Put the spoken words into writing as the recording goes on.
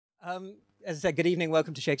As I said, good evening.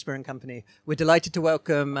 Welcome to Shakespeare and Company. We're delighted to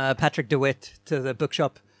welcome Patrick deWitt to the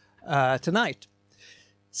bookshop tonight.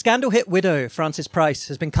 Scandal hit widow Frances Price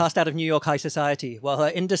has been cast out of New York high society, while her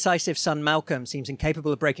indecisive son Malcolm seems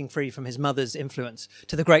incapable of breaking free from his mother's influence,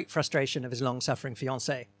 to the great frustration of his long-suffering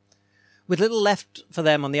fiancée. With little left for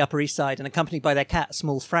them on the Upper East Side and accompanied by their cat,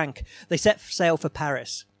 Small Frank, they set sail for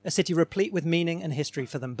Paris, a city replete with meaning and history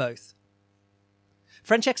for them both.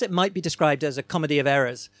 French Exit might be described as a comedy of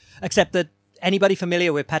errors, except that anybody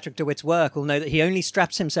familiar with Patrick deWitt's work will know that he only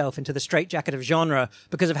straps himself into the straitjacket of genre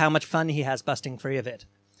because of how much fun he has busting free of it.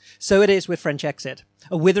 So it is with French Exit,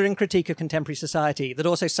 a withering critique of contemporary society that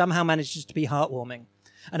also somehow manages to be heartwarming.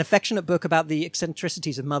 An affectionate book about the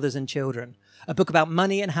eccentricities of mothers and children. A book about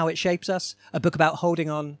money and how it shapes us. A book about holding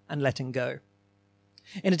on and letting go.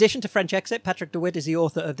 In addition to French Exit, Patrick deWitt is the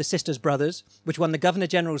author of The Sisters Brothers, which won the Governor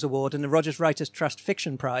General's Award and the Rogers Writers Trust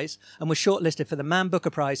Fiction Prize, and was shortlisted for the Man Booker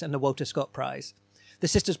Prize and the Walter Scott Prize. The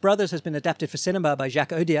Sisters Brothers has been adapted for cinema by Jacques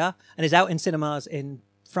Audiard and is out in cinemas in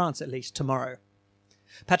France, at least, tomorrow.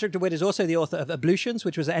 Patrick deWitt is also the author of Ablutions,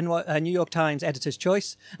 which was a New York Times Editor's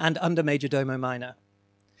Choice, and Under Major Domo Minor.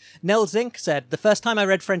 Nell Zink said, "The first time I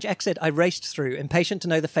read French Exit, I raced through, impatient to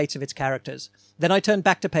know the fates of its characters. Then I turned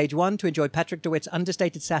back to page one to enjoy Patrick deWitt's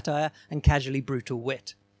understated satire and casually brutal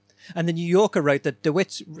wit." And the New Yorker wrote that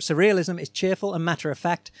deWitt's surrealism is cheerful and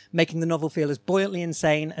matter-of-fact, making the novel feel as buoyantly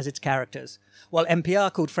insane as its characters, while NPR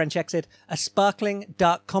called French Exit a sparkling,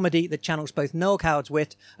 dark comedy that channels both Noel Coward's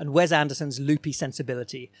wit and Wes Anderson's loopy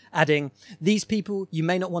sensibility, adding, "These people you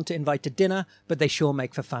may not want to invite to dinner, but they sure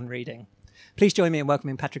make for fun reading." Please join me in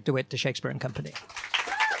welcoming Patrick deWitt to Shakespeare and Company.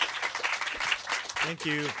 Thank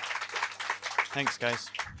you. Thanks, guys.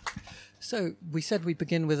 So we said we'd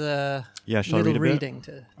begin with a shall little I read a reading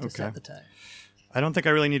bit? to set the tone. I don't think I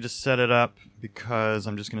really need to set it up because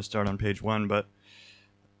I'm just going to start on page one, but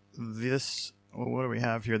this, what do we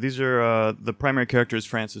have here? These are the primary characters,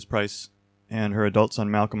 Frances Price and her adult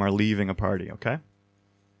son Malcolm, are leaving a party, okay?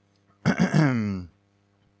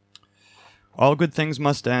 "All good things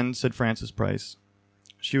must end," said Frances Price.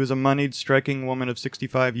 She was a moneyed, striking woman of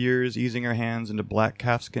 65 years, easing her hands into black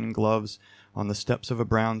calfskin gloves on the steps of a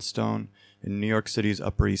brownstone in New York City's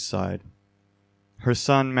Upper East Side. Her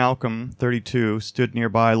son, Malcolm, 32, stood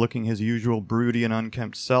nearby looking his usual broody and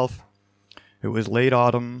unkempt self. It was late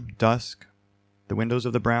autumn, dusk. The windows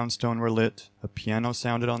of the brownstone were lit. A piano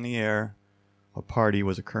sounded on the air. A party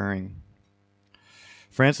was occurring.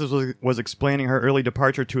 Frances was explaining her early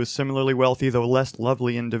departure to a similarly wealthy, though less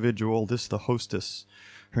lovely individual, this the hostess.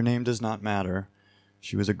 Her name does not matter.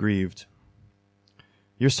 She was aggrieved.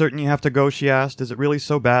 "You're certain you have to go?" she asked. "Is it really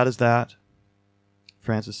so bad as that?"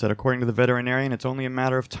 Frances said, "According to the veterinarian, it's only a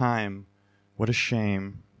matter of time." "What a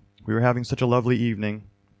shame. We were having such a lovely evening."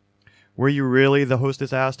 "Were you really?" the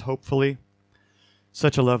hostess asked hopefully.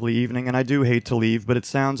 "Such a lovely evening, and I do hate to leave, but it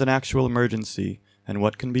sounds an actual emergency, and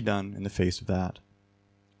what can be done in the face of that?"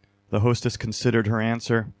 The hostess considered her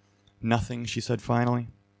answer. "Nothing," she said finally.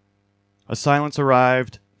 A silence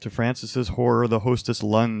arrived. To Frances's horror, the hostess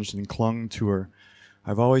lunged and clung to her.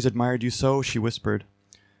 "I've always admired you so," she whispered.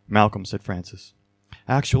 "Malcolm," said Frances.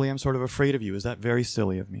 "Actually, I'm sort of afraid of you. Is that very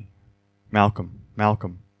silly of me?" "Malcolm,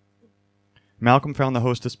 Malcolm." Malcolm found the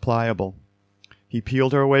hostess pliable. He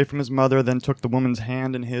peeled her away from his mother, then took the woman's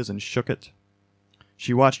hand in his and shook it.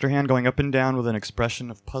 She watched her hand going up and down with an expression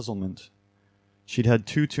of puzzlement. She'd had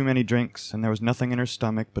too many drinks, and there was nothing in her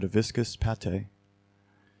stomach but a viscous pâté.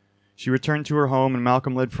 She returned to her home, and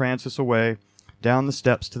Malcolm led Frances away, down the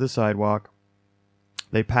steps to the sidewalk.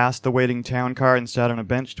 They passed the waiting town car and sat on a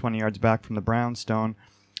bench 20 yards back from the brownstone,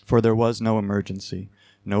 for there was no emergency,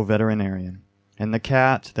 no veterinarian. And the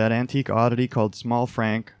cat, that antique oddity called Small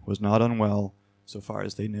Frank, was not unwell, so far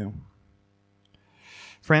as they knew.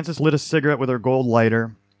 Frances lit a cigarette with her gold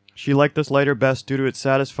lighter. She liked this lighter best due to its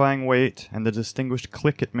satisfying weight and the distinguished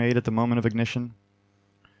click it made at the moment of ignition.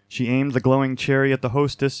 She aimed the glowing cherry at the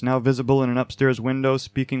hostess, now visible in an upstairs window,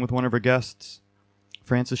 speaking with one of her guests.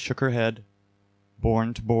 Frances shook her head.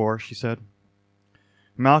 "Born to bore," she said.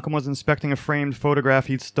 Malcolm was inspecting a framed photograph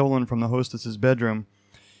he'd stolen from the hostess's bedroom.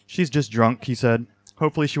 "She's just drunk," he said.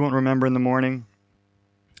 "Hopefully she won't remember in the morning."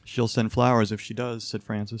 "She'll send flowers if she does," said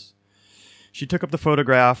Frances. She took up the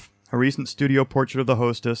photograph, a recent studio portrait of the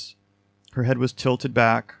hostess. Her head was tilted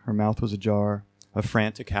back, her mouth was ajar, a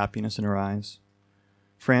frantic happiness in her eyes.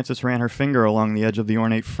 Frances ran her finger along the edge of the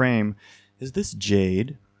ornate frame. "Is this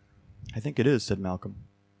jade?" "I think it is," said Malcolm.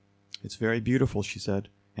 "It's very beautiful," she said,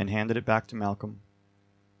 and handed it back to Malcolm.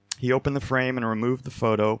 He opened the frame and removed the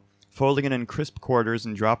photo, folding it in crisp quarters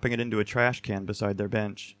and dropping it into a trash can beside their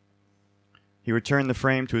bench. He returned the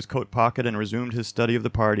frame to his coat pocket and resumed his study of the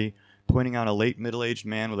party, pointing out a late middle-aged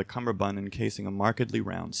man with a cummerbund encasing a markedly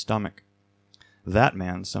round stomach. That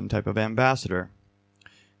man's some type of ambassador.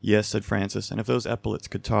 Yes, said Francis, and if those epaulets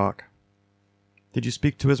could talk. Did you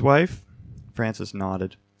speak to his wife? Francis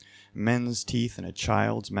nodded. Men's teeth in a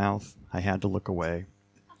child's mouth. I had to look away.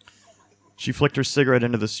 She flicked her cigarette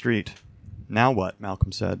into the street. Now what?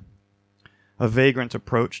 Malcolm said. A vagrant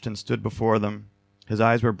approached and stood before them. His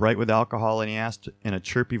eyes were bright with alcohol, and he asked in a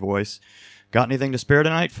chirpy voice, Got anything to spare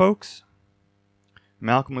tonight, folks?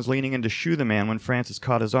 Malcolm was leaning in to shoo the man when Francis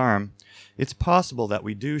caught his arm. It's possible that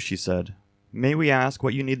we do, she said. May we ask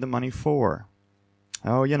what you need the money for?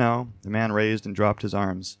 Oh, you know, the man raised and dropped his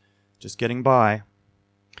arms. Just getting by.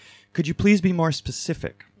 Could you please be more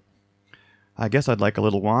specific? I guess I'd like a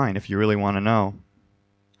little wine, if you really want to know.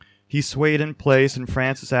 He swayed in place, and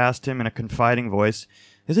Francis asked him in a confiding voice,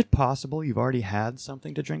 Is it possible you've already had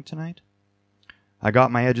something to drink tonight? I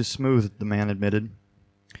got my edges smoothed, the man admitted.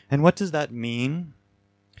 And what does that mean?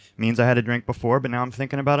 Means I had a drink before, but now I'm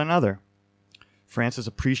thinking about another. Francis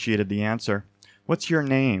appreciated the answer. What's your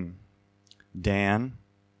name? Dan.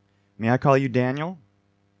 May I call you Daniel?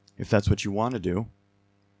 If that's what you want to do.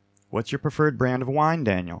 What's your preferred brand of wine,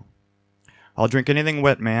 Daniel? I'll drink anything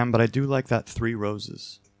wet, ma'am, but I do like that 3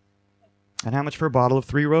 Roses. And how much for a bottle of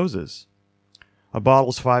 3 Roses? A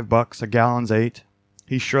bottle's $5, a gallon's $8.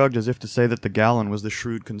 He shrugged as if to say that the gallon was the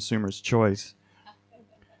shrewd consumer's choice.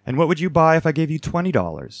 And what would you buy if I gave you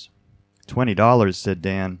 $20? $20, said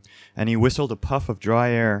Dan, and he whistled a puff of dry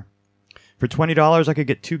air. For $20, I could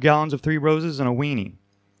get 2 gallons of 3 Roses and a weenie.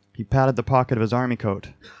 He patted the pocket of his army coat.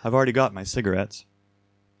 I've already got my cigarettes.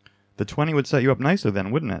 The 20 would set you up nicely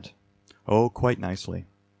then, wouldn't it? Oh, quite nicely.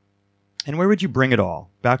 And where would you bring it all?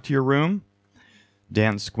 Back to your room?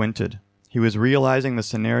 Dan squinted. He was realizing the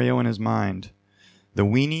scenario in his mind. The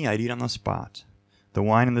weenie I'd eat on the spot. The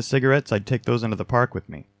wine and the cigarettes, I'd take those into the park with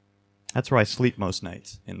me. That's where I sleep most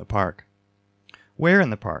nights, in the park. Where in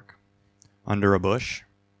the park? Under a bush.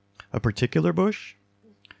 A particular bush?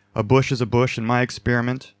 A bush is a bush in my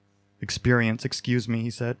experience, he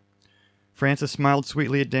said. Francis smiled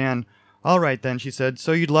sweetly at Dan. All right, then, she said,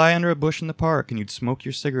 so you'd lie under a bush in the park, and you'd smoke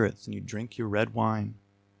your cigarettes, and you'd drink your red wine.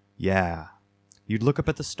 Yeah. You'd look up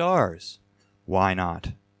at the stars. Why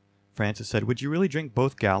not? Francis said, would you really drink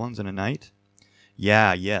both gallons in a night?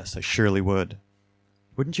 Yes, I surely would.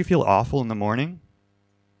 Wouldn't you feel awful in the morning?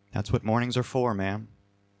 That's what mornings are for, ma'am.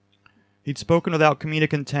 He'd spoken without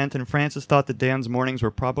comedic intent, and Francis thought that Dan's mornings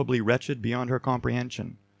were probably wretched beyond her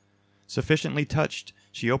comprehension. Sufficiently touched,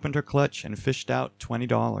 she opened her clutch and fished out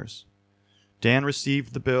 $20. Dan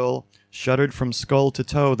received the bill, shuddered from skull to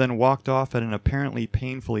toe, then walked off at an apparently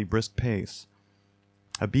painfully brisk pace.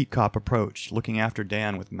 A beat cop approached, looking after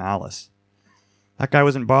Dan with malice. That guy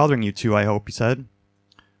wasn't bothering you two, I hope, he said.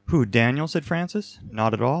 Who, Daniel? Said Francis.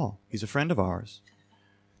 Not at all. He's a friend of ours.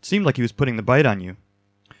 It seemed like he was putting the bite on you.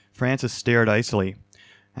 Francis stared icily.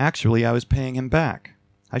 Actually, I was paying him back.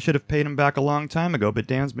 I should have paid him back a long time ago, but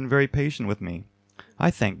Dan's been very patient with me.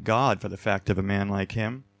 I thank God for the fact of a man like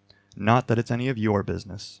him. Not that it's any of your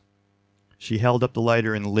business. She held up the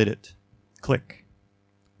lighter and lit it. Click.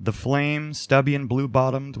 The flame, stubby and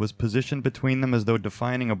blue-bottomed, was positioned between them as though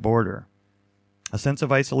defining a border. A sense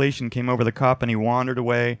of isolation came over the cop, and he wandered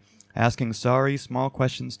away, asking sorry, small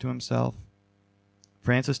questions to himself.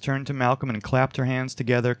 Francis turned to Malcolm and clapped her hands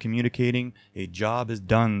together, communicating a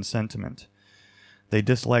job-is-done sentiment. They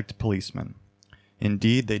disliked policemen.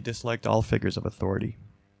 Indeed, they disliked all figures of authority.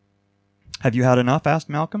 Have you had enough? Asked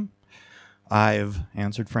Malcolm. I've,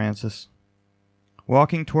 answered Francis.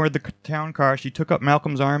 Walking toward the town car, she took up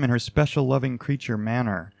Malcolm's arm in her special loving creature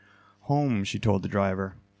manner. Home, she told the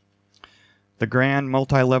driver. The grand,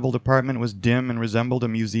 multi-leveled apartment was dim and resembled a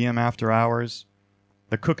museum after hours.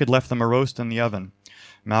 The cook had left them a roast in the oven.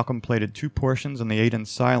 Malcolm plated 2 portions, and they ate in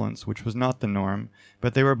silence, which was not the norm,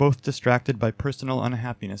 but they were both distracted by personal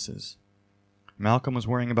unhappinesses. Malcolm was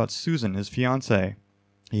worrying about Susan, his fiancée.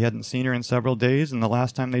 He hadn't seen her in several days, and the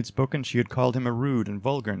last time they'd spoken she had called him a rude and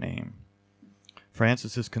vulgar name.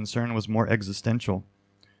 Francis's concern was more existential.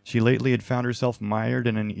 She lately had found herself mired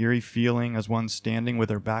in an eerie feeling as one standing with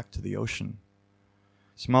her back to the ocean.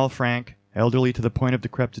 Small Frank, elderly to the point of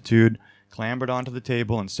decrepitude, clambered onto the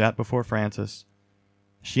table and sat before Francis.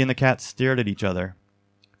 She and the cat stared at each other.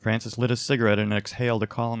 Francis lit a cigarette and exhaled a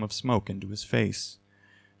column of smoke into his face.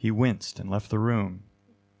 He winced and left the room.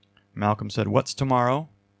 Malcolm said, What's tomorrow?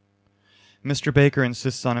 Mr. Baker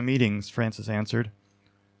insists on a meeting, Francis answered.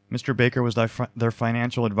 Mr. Baker was their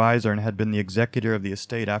financial advisor and had been the executor of the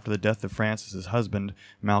estate after the death of Francis's husband,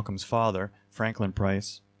 Malcolm's father, Franklin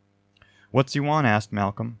Price. What's he want? Asked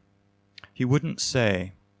Malcolm. He wouldn't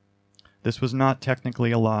say. This was not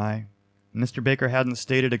technically a lie. Mr. Baker hadn't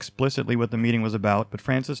stated explicitly what the meeting was about, but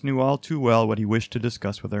Frances knew all too well what he wished to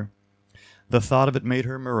discuss with her. The thought of it made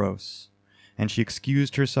her morose, and she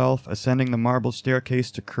excused herself, ascending the marble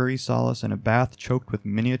staircase to curry solace in a bath choked with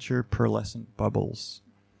miniature pearlescent bubbles.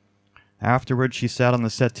 Afterward, she sat on the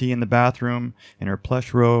settee in the bathroom, in her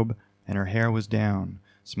plush robe, and her hair was down,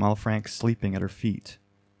 small Frank sleeping at her feet.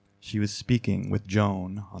 She was speaking with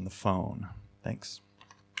Joan on the phone. Thanks.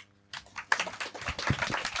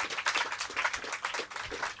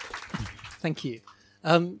 Thank you.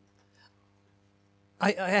 I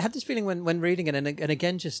had this feeling when reading it, and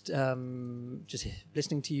again, just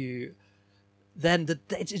listening to you, then that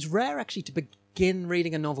it's rare actually to begin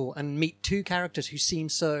reading a novel and meet two characters who seem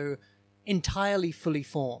so entirely fully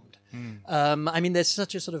formed. I mean, there's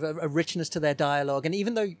such a sort of a richness to their dialogue, and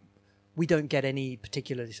even though we don't get any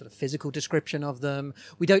particularly sort of physical description of them,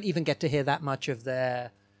 we don't even get to hear that much of their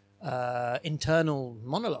internal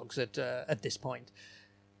monologues at this point.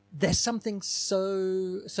 There's something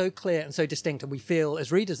so clear and so distinct, and we feel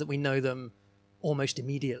as readers that we know them almost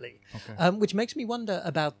immediately. Okay. Which makes me wonder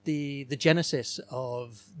about the genesis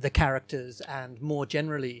of the characters and more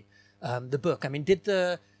generally the book. I mean, did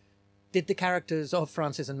the characters of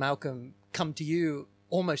Frances and Malcolm come to you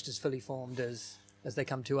almost as fully formed as they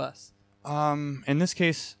come to us? In this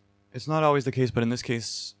case, it's not always the case, but in this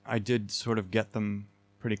case, I did sort of get them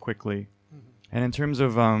pretty quickly. Mm-hmm. And in terms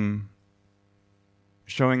of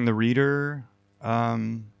showing the reader,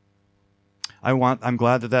 I'm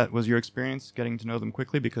glad that was your experience, getting to know them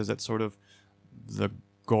quickly, because that's sort of the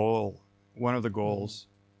goal, one of the goals.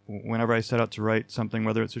 Whenever I set out to write something,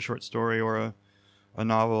 whether it's a short story or a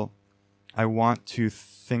novel, I want to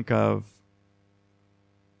think of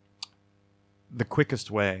the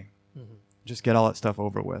quickest way. Mm-hmm. Just get all that stuff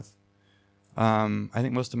over with. I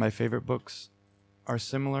think most of my favorite books are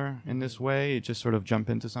similar in this way. You just sort of jump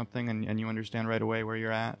into something and you understand right away where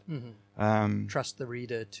you're at. Mm-hmm. Trust the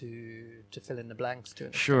reader to fill in the blanks to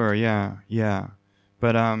it. Sure, yeah.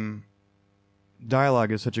 But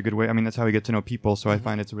dialogue is such a good way. I mean, that's how we get to know people, so I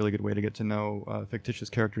find it's a really good way to get to know fictitious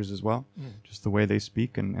characters as well. Just the way they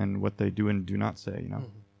speak and what they do and do not say, you know.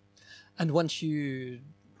 And once you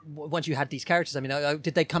had these characters, I mean,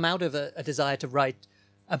 did they come out of a desire to write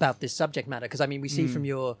about this subject matter? Because, I mean, we see from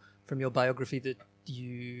your biography that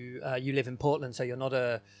you live in Portland, so you're not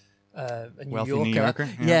a New Yorker.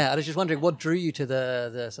 Yeah, I was just wondering what drew you to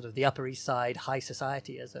the sort of the Upper East Side high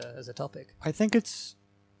society as a topic. I think it's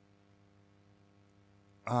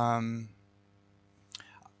my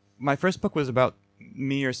first book was about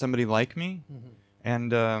me or somebody like me,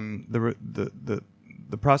 and the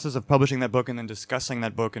process of publishing that book and then discussing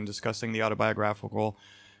that book and discussing the autobiographical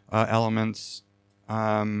elements.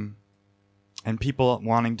 And people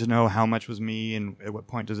wanting to know how much was me and at what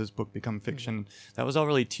point does this book become fiction. That was all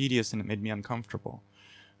really tedious and it made me uncomfortable.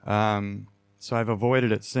 So I've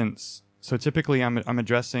avoided it since. So typically I'm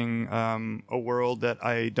addressing a world that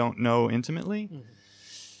I don't know intimately.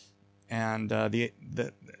 And something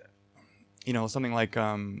like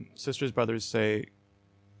Sisters, Brothers say,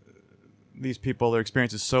 these people, their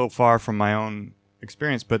experience is so far from my own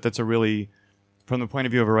experience, but that's from the point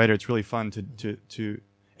of view of a writer, it's really fun to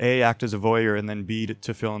A, act as a voyeur, and then B,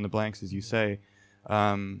 to fill in the blanks, as you say,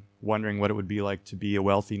 wondering what it would be like to be a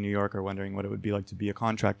wealthy New Yorker, wondering what it would be like to be a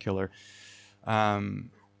contract killer. I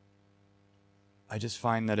just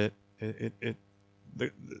find that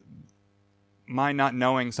my not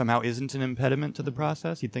knowing somehow isn't an impediment to the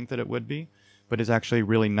process. You'd think that it would be, but it's actually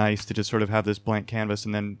really nice to just sort of have this blank canvas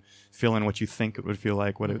and then fill in what you think it would feel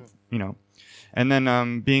like, And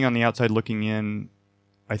then being on the outside looking in,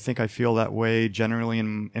 I think I feel that way generally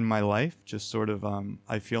in my life. Just sort of,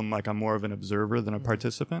 I feel like I'm more of an observer than a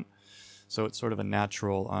participant. So it's sort of a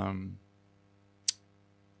natural,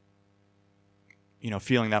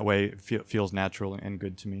 feeling that way feels natural and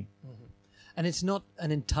good to me. And it's not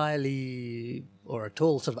an entirely or at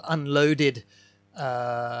all sort of unloaded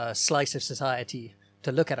slice of society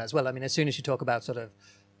to look at as well. I mean, as soon as you talk about sort of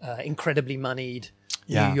incredibly moneyed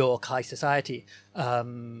New York high society,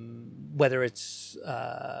 whether it's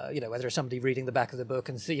somebody reading the back of the book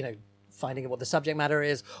and finding out what the subject matter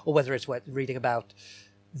is, or whether it's reading about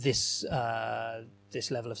this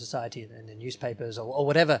level of society in the newspapers or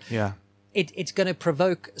whatever. Yeah, it's going to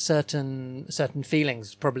provoke certain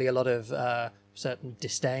feelings, probably a lot of certain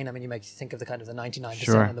disdain. I mean, you make you think of the kind of the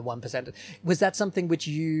 99% and the 1%. Was that something which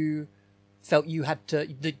you felt you had to,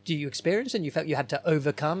 do you experience and you felt you had to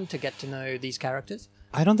overcome to get to know these characters?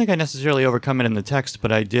 I don't think I necessarily overcome it in the text,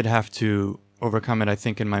 but I did have to overcome it, I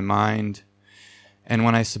think, in my mind. And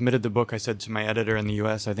when I submitted the book, I said to my editor in the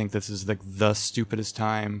U.S., I think this is like the stupidest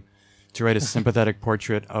time to write a sympathetic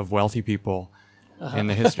portrait of wealthy people in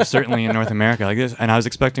the history, certainly in North America like this. And I was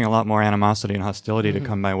expecting a lot more animosity and hostility to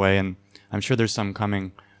come my way, and I'm sure there's some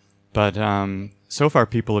coming. But so far,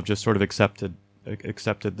 people have just sort of accepted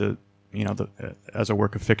the, as a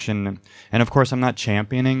work of fiction. And of course, I'm not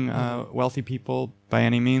championing wealthy people by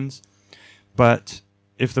any means. But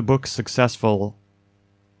if the book's successful,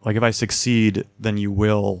 like if I succeed, then you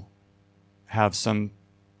will have some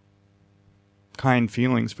kind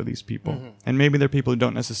feelings for these people. And maybe they're people who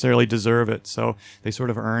don't necessarily deserve it, so they sort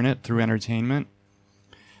of earn it through entertainment.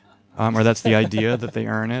 Or that's the idea, that they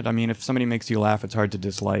earn it. I mean, if somebody makes you laugh, it's hard to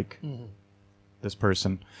dislike this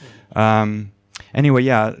person. Anyway,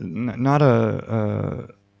 yeah, not an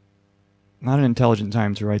intelligent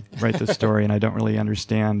time to write this story, and I don't really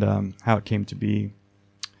understand how it came to be.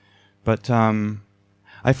 But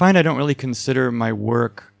I find I don't really consider my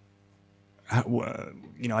work, I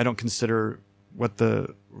don't consider what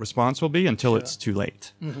the response will be until it's too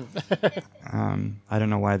late. I don't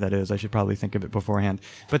know why that is. I should probably think of it beforehand.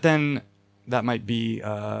 But then that might be,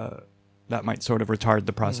 that might sort of retard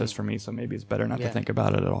the process for me, so maybe it's better not to think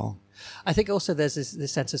about it at all. I think also there's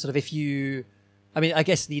this sense of sort of I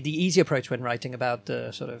guess the easy approach when writing about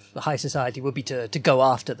the sort of the high society would be to go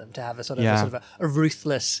after them, to have a sort of a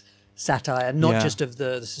ruthless satire, not just of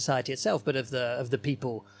the society itself, but of the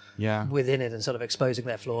people within it, and sort of exposing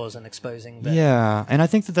their flaws and exposing their... and I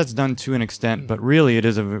think that's done to an extent, but really it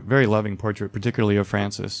is a very loving portrait, particularly of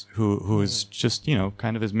Frances, who is just,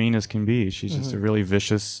 kind of as mean as can be. She's just a really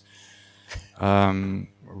vicious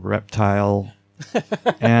reptile,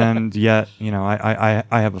 and yet, I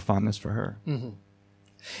have a fondness for her.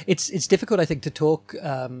 It's difficult, I think, to talk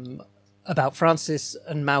about Frances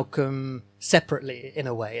and Malcolm separately in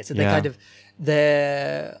a way. It's I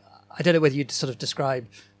don't know whether you'd sort of describe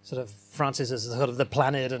sort of Frances as sort of the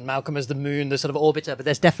planet and Malcolm as the moon, the sort of orbiter, but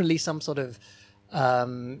there's definitely some sort of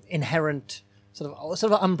inherent sort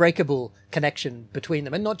of unbreakable connection between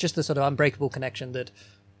them, and not just the sort of unbreakable connection that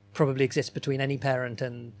probably exists between any parent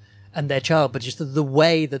and their child, but just the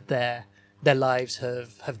way that their lives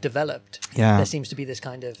have developed. There seems to be this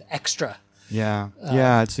kind of extra.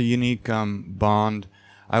 It's a unique bond.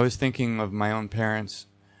 I was thinking of my own parents,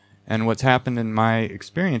 and what's happened in my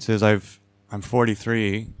experience is I'm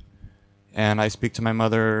 43, and I speak to my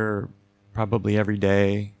mother probably every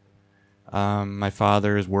day. My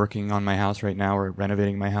father is working on my house right now. We're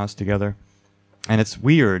renovating my house together. And it's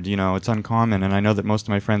weird, it's uncommon, and I know that most of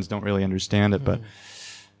my friends don't really understand it. But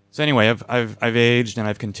so anyway, I've aged, and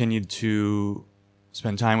I've continued to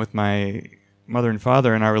spend time with my mother and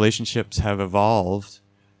father, and our relationships have evolved,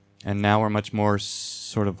 and now we're much more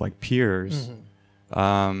sort of like peers.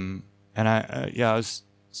 And I was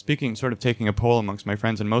speaking, sort of taking a poll amongst my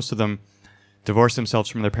friends, and most of them divorce themselves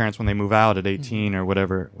from their parents when they move out at 18 or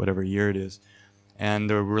whatever year it is. And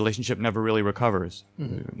the relationship never really recovers,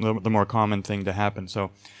 the more common thing to happen.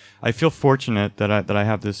 So I feel fortunate that I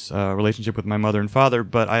have this relationship with my mother and father,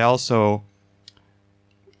 but I also,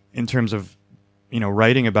 in terms of,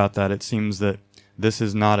 writing about that, it seems that this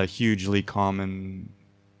is not a hugely common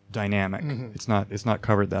dynamic. It's not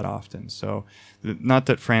covered that often. So not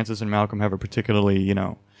that Frances and Malcolm have a particularly,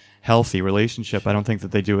 healthy relationship. I don't think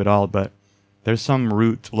that they do at all, but there's some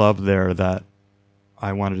root love there that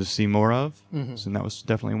I wanted to see more of. So that was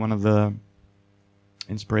definitely one of the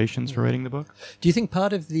inspirations for writing the book. Do you think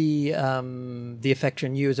part of the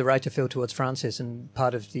affection you as a writer feel towards Frances, and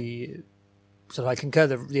part of the sort of, I concur,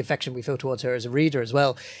 the affection we feel towards her as a reader as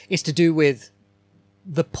well, is to do with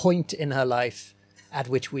the point in her life at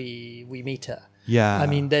which we meet her? I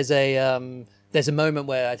mean, there's a moment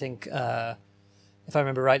where I think, if I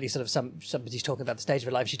remember rightly, sort of somebody's talking about the stage of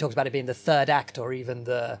her life. She talks about it being the third act, or even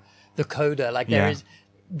the coda. Like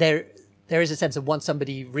there is a sense of once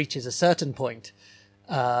somebody reaches a certain point,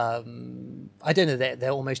 I don't know, they're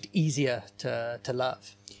almost easier to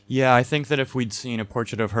love. Yeah, I think that if we'd seen a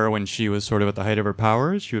portrait of her when she was sort of at the height of her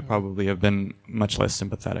powers, she would probably have been much less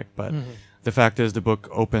sympathetic. But the fact is, the book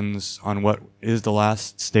opens on what is the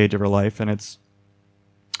last stage of her life, and it's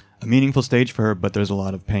a meaningful stage for her, but there's a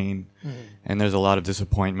lot of pain, and there's a lot of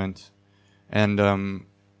disappointment, and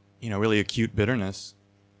really acute bitterness.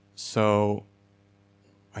 So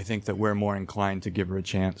I think that we're more inclined to give her a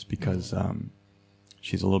chance because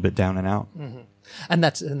she's a little bit down and out. And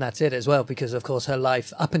that's it as well, because of course her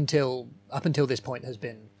life up until this point has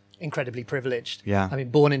been incredibly privileged. I mean,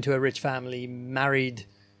 born into a rich family, married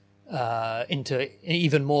into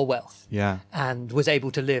even more wealth, and was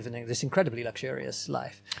able to live in this incredibly luxurious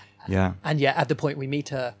life. And yet at the point we meet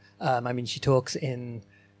her, I mean, she talks in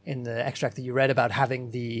in the extract that you read about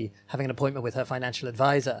having an appointment with her financial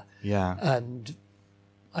advisor. Yeah. And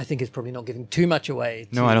I think it's probably not giving too much away.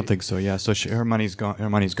 No, I don't think so. Yeah. So her money's gone. Her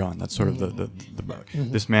money's gone. That's sort of the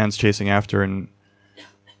this man's chasing after her, and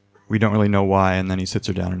we don't really know why. And then he sits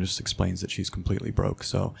her down and just explains that she's completely broke.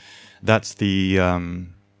 So that's the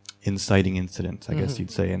inciting incident, I guess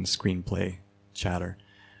you'd say, in screenplay chatter.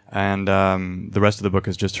 And the rest of the book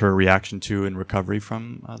is just her reaction to and recovery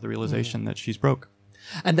from the realization that she's broke.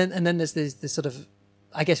 And then there's this sort of,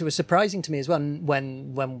 I guess it was surprising to me as well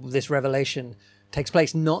when this revelation takes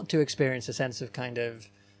place, not to experience a sense of kind of,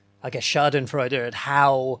 I guess, Schadenfreude at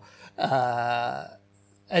how,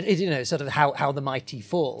 sort of how the mighty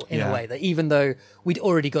fall in a way, that even though we'd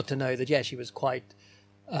already got to know that, she was quite,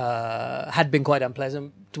 had been quite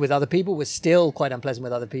unpleasant with other people, was still quite unpleasant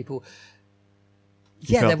with other people.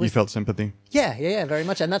 You felt sympathy? Yeah, very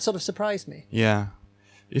much. And that sort of surprised me. Yeah.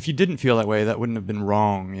 If you didn't feel that way, that wouldn't have been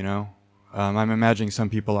wrong, you know? I'm imagining some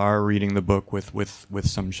people are reading the book with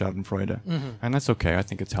some Schadenfreude. And that's okay. I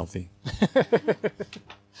think it's healthy.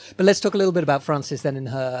 But let's talk a little bit about Frances then in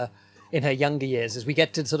her younger years, as we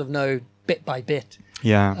get to sort of know bit by bit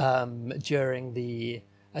during the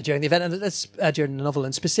event, and that's during the novel,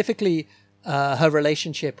 and specifically her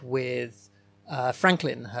relationship with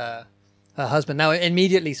Franklin, her husband. Now,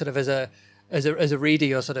 immediately, sort of as a reader,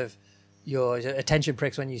 your attention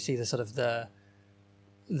pricks when you see the sort of the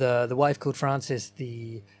wife called Frances,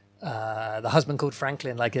 the husband called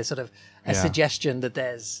Franklin, like a sort of a suggestion that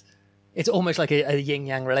it's almost like a yin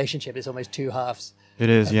yang relationship. It's almost two halves. It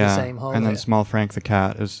is, of the same whole. And then Small Frank the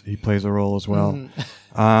cat he plays a role as well.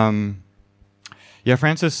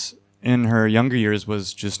 Frances in her younger years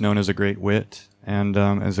was just known as a great wit. And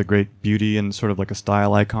as a great beauty and sort of like a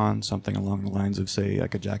style icon, something along the lines of, say,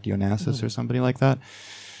 like a Jackie Onassis or somebody like that.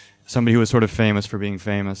 Somebody who was sort of famous for being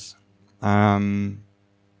famous. And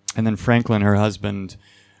then Franklin, her husband,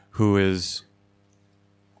 who is,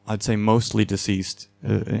 I'd say, mostly deceased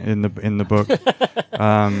in the book.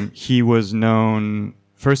 He was known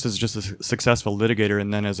first as just a successful litigator,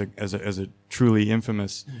 and then as a truly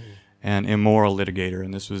infamous and immoral litigator.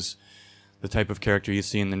 And this was the type of character you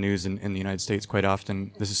see in the news in the United States quite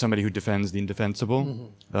often. This is somebody who defends the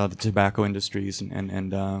indefensible, the tobacco industries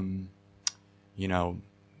and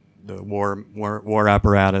the war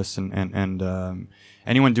apparatus and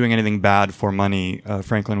anyone doing anything bad for money.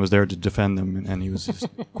 Franklin was there to defend them, and he was just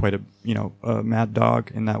quite a mad dog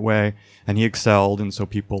in that way, and he excelled. And so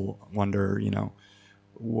people wonder,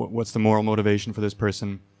 what's the moral motivation for this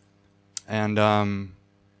person? And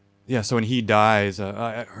so when he dies,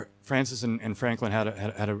 Frances and Franklin had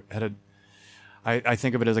a I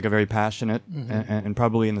think of it as like a very passionate and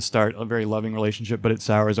probably in the start a very loving relationship, but it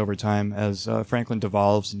sours over time as Franklin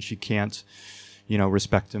devolves and she can't,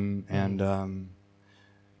 respect him. And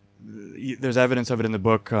there's evidence of it in the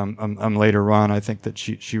book. Later on, I think that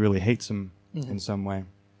she really hates him in some way,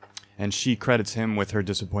 and she credits him with her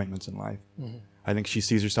disappointments in life. I think she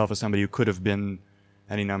sees herself as somebody who could have been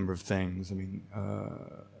any number of things. I mean,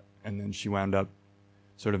 and then she wound up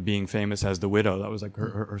sort of being famous as the widow. That was like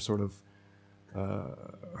her sort of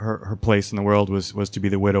her place in the world was to be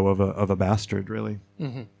the widow of a bastard, really.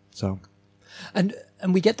 So, and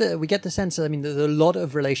we get the sense. I mean, there's a lot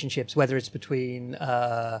of relationships, whether it's between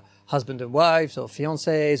husband and wives, or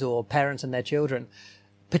fiancés, or parents and their children.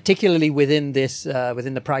 Particularly within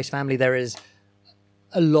within the Price family, there's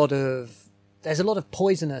a lot of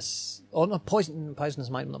poisonous. Or not poisonous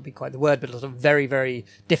might not be quite the word, but a lot of very, very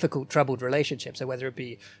difficult, troubled relationships. So whether it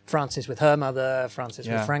be Frances with her mother, Frances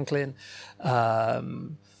with Franklin,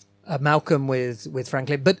 Malcolm with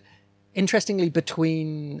Franklin. But interestingly,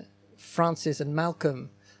 between Frances and Malcolm,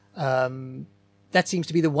 that seems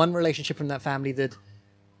to be the one relationship from that family that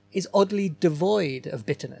is oddly devoid of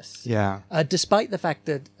bitterness. Despite the fact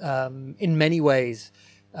that in many ways,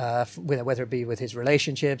 whether it be with his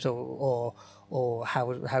relationships or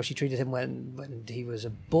how she treated him when he was a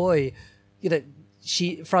boy,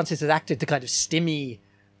 Frances has acted to kind of stymie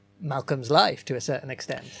Malcolm's life to a certain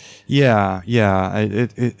extent.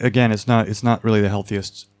 Again, it's not really the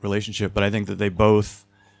healthiest relationship, but I think that they both,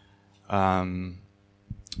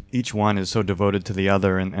 each one is so devoted to the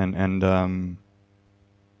other, and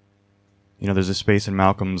there's a space in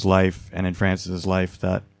Malcolm's life and in Frances's life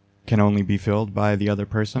that can only be filled by the other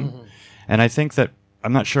person. And I think that,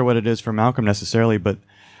 I'm not sure what it is for Malcolm necessarily, but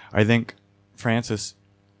I think Frances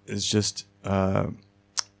is just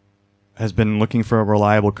has been looking for a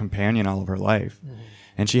reliable companion all of her life.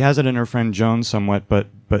 And she has it in her friend Joan somewhat, but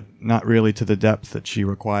not really to the depth that she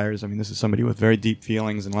requires. I mean, this is somebody with very deep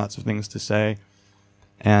feelings and lots of things to say.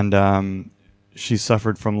 And she's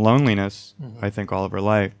suffered from loneliness, I think, all of her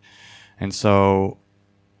life. And so,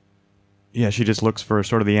 yeah, she just looks for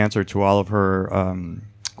sort of the answer to all of her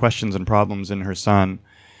questions and problems in her son.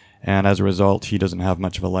 And as a result, he doesn't have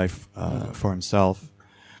much of a life for himself.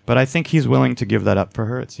 But I think he's willing to give that up for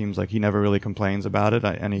her. It seems like he never really complains about it.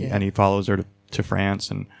 And he follows her to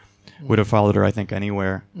France and would have followed her, I think,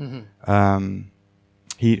 anywhere. Malcolm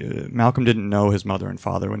didn't know his mother and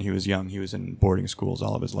father when he was young. He was in boarding schools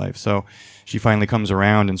all of his life. So she finally comes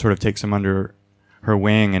around and sort of takes him under her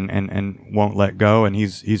wing and won't let go. And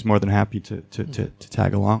he's more than happy to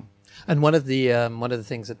tag along. And one of the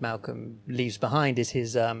things that Malcolm leaves behind is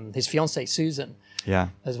his fiancée Susan. Yeah.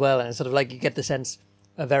 As well, and it's sort of like you get the sense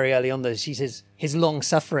very early on that she's his long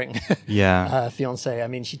suffering. Fiancée. I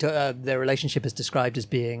mean, their relationship is described as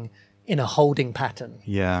being in a holding pattern.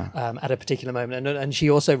 Yeah. At a particular moment, and she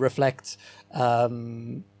also reflects.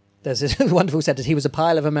 There's this wonderful sentence: "He was a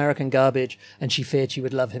pile of American garbage, and she feared she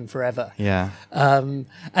would love him forever." Yeah. And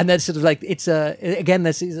that's sort of like again,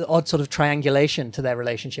 there's this odd sort of triangulation to their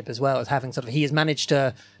relationship as well, as having sort of he has managed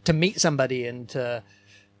to meet somebody and to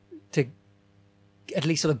at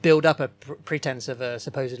least sort of build up a pretense of a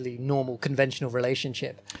supposedly normal, conventional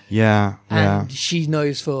relationship. Yeah. And she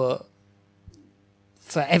knows for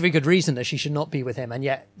every good reason that she should not be with him, and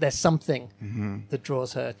yet there's something that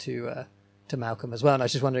draws her to Malcolm as well. And I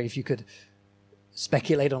was just wondering if you could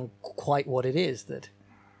speculate on quite what it is that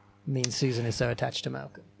means Susan is so attached to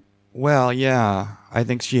Malcolm. Well, yeah, I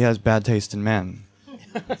think she has bad taste in men.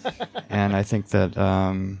 And I think that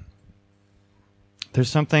there's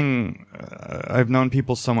something, I've known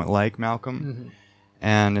people somewhat like Malcolm,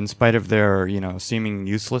 and in spite of their, seeming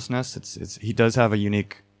uselessness, he does have a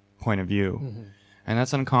unique point of view, and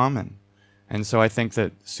that's uncommon. And so I think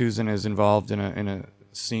that Susan is involved in a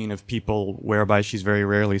scene of people whereby she's very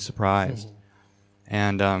rarely surprised.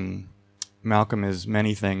 And Malcolm is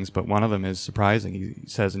many things, but one of them is surprising. He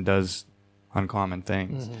says and does uncommon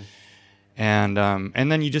things. And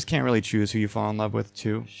then you just can't really choose who you fall in love with,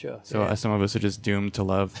 too. Sure. So some of us are just doomed to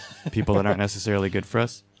love people that aren't necessarily good for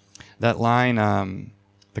us. That line,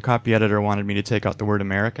 the copy editor wanted me to take out the word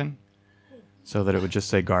American so that it would just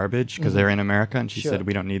say garbage because they're in America. And she said,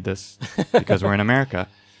 we don't need this because we're in America.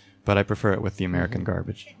 But I prefer it with the American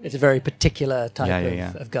garbage. It's a very particular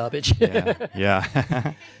type of garbage.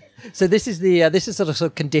 Yeah. So this is sort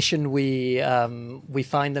of condition we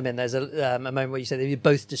find them in. There's a moment where you say they're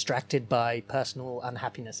both distracted by personal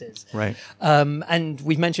unhappinesses, right? And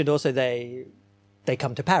we've mentioned also they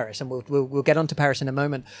come to Paris, and we'll get on to Paris in a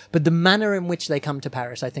moment. But the manner in which they come to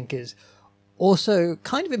Paris, I think, is also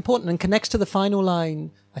kind of important and connects to the final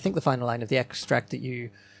line. I think the final line of the extract that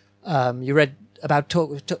you read about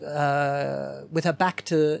with her back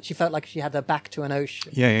to, she felt like she had her back to an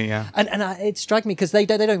ocean. Yeah. And it struck me because they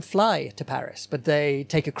don't fly to Paris, but they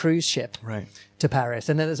take a cruise ship to Paris.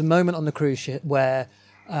 And then there's a moment on the cruise ship where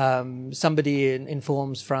somebody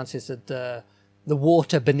informs Francis that the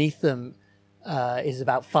water beneath them is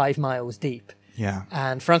about 5 miles deep. Yeah.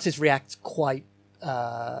 And Francis reacts quite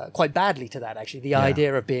badly to that, actually. The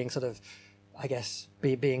idea of being sort of, I guess,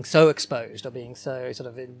 being so exposed or being so sort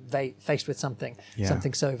of faced with something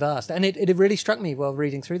so vast. And it really struck me while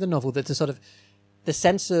reading through the novel that the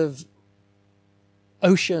sense of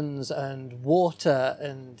oceans and water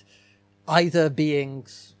and either being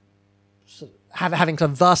having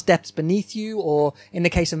sort of vast depths beneath you, or in the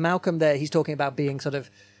case of Malcolm there, he's talking about being sort of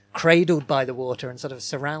cradled by the water and sort of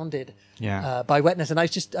surrounded by wetness. And I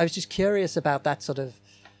was just curious about that sort of,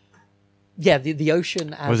 the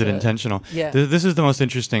ocean. Was it intentional? Yeah. This is the most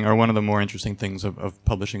interesting, or one of the more interesting things of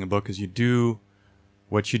publishing a book, is you do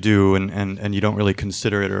what you do and you don't really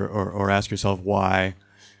consider it or ask yourself why.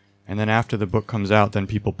 And then after the book comes out, then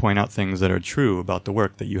people point out things that are true about the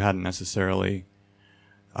work that you hadn't necessarily,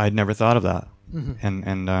 I'd never thought of that.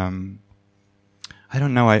 And I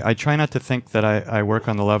don't know, I try not to think that I work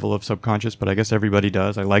on the level of subconscious, but I guess everybody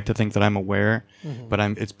does. I like to think that I'm aware, but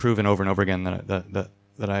it's proven over and over again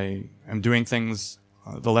that I am doing things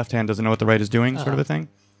the left hand doesn't know what the right is doing, sort of a thing.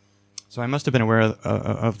 So I must have been aware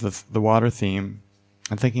of the water theme.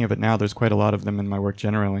 I'm thinking of it now. There's quite a lot of them in my work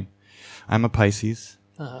generally. I'm a Pisces.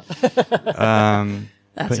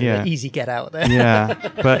 That's an easy get out there.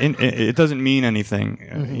 But it doesn't mean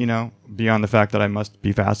anything, beyond the fact that I must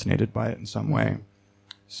be fascinated by it in some way.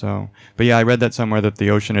 So, but I read that somewhere that the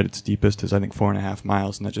ocean at its deepest is, I think, 4.5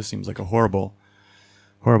 miles, and that just seems like a horrible,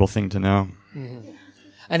 horrible thing to know.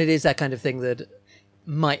 And it is that kind of thing that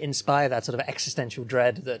might inspire that sort of existential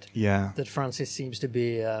dread that Francis seems to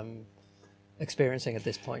be experiencing at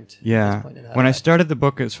this point. When I started the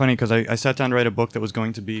book, it's funny because I sat down to write a book that was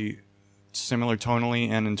going to be similar tonally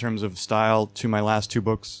and in terms of style to my last 2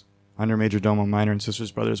 books, Under Major Domo Minor and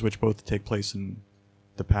Sisters Brothers, which both take place in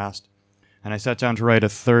the past. And I sat down to write a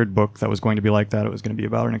 3rd book that was going to be like that. It was going to be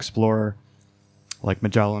about an explorer like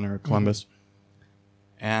Magellan or Columbus.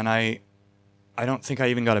 And I don't think I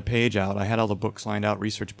even got a page out. I had all the books lined out,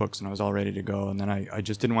 research books, and I was all ready to go. And then I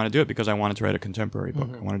just didn't want to do it because I wanted to write a contemporary book.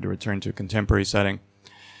 I wanted to return to a contemporary setting.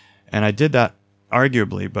 And I did that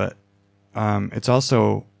arguably, but it's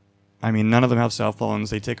also, I mean, none of them have cell phones.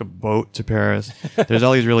 They take a boat to Paris. There's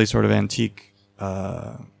all these really sort of antique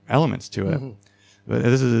elements to it. But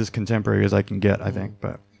this is as contemporary as I can get, I think.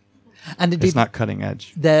 But and it's not cutting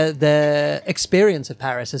edge. The experience of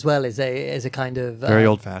Paris as well is a kind of very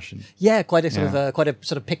old fashioned. Yeah, quite a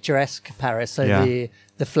sort of picturesque Paris. So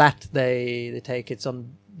the flat they take, it's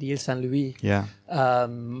on the Ile Saint Louis. Yeah.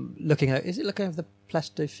 Looking over the Place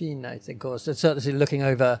Dauphine, I think, or so certainly looking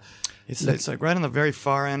over. It's like right on the very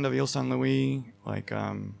far end of Ile Saint Louis. Like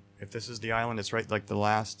if this is the island, it's right like the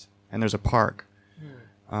last, and there's a park.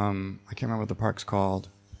 I can't remember what the park's called.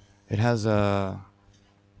 It has I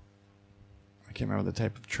can't remember the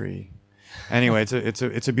type of tree. Anyway, it's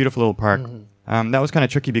a beautiful little park. That was kind of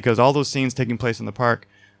tricky because all those scenes taking place in the park,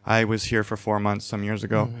 I was here for 4 months some years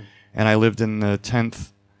ago, and I lived in the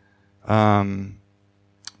 10th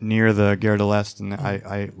near the Gare de l'Est, and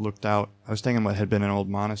I looked out. I was staying in what had been an old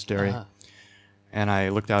monastery, and I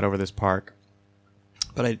looked out over this park.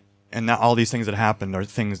 But all these things that happened are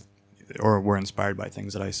things, or were inspired by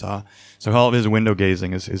things that I saw. So all of his window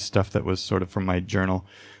gazing is stuff that was sort of from my journal,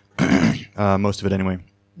 most of it anyway.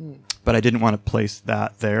 But I didn't want to place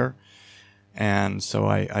that there, and so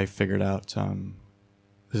I figured out.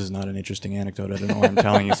 This is not an interesting anecdote. I don't know why I'm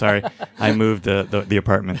telling you. Sorry. I moved the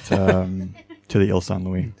apartment to the Ile Saint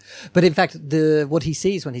Louis. But in fact, what he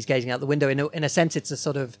sees when he's gazing out the window, in a sense, it's a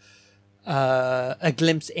sort of a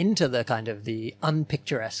glimpse into the kind of the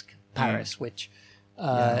unpicturesque Paris, which.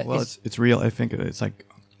 Well, it's real. I think it's like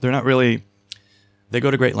they're not really. They go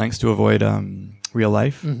to great lengths to avoid real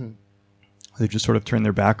life. They've just sort of turned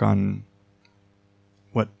their back on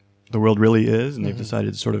what the world really is, and they've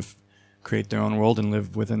decided to sort of create their own world and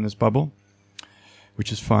live within this bubble,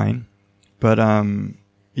 which is fine. But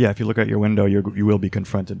if you look out your window, you will be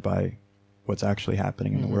confronted by what's actually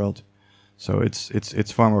happening in the world. So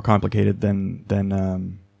it's far more complicated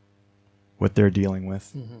than what they're dealing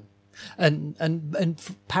with. And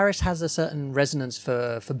Paris has a certain resonance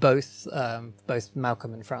for both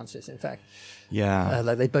Malcolm and Frances. In fact,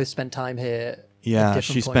 like they both spent time here. Yeah,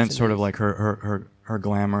 she spent sort of like her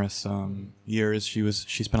glamorous years. She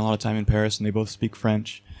spent a lot of time in Paris, and they both speak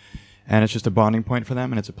French, and it's just a bonding point for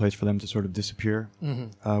them, and it's a place for them to sort of disappear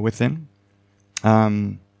within.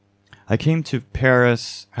 I came to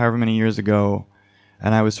Paris however many years ago,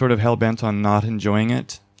 and I was sort of hell bent on not enjoying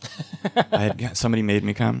it. Somebody made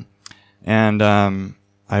me come. And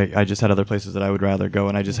I just had other places that I would rather go,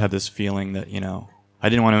 and I just had this feeling that, I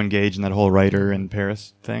didn't want to engage in that whole writer in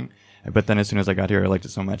Paris thing. But then as soon as I got here, I liked it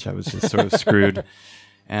so much, I was just sort of screwed.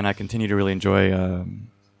 And I continue to really enjoy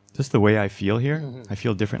just the way I feel here. I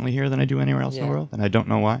feel differently here than I do anywhere else in the world, and I don't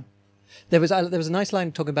know why. There was a nice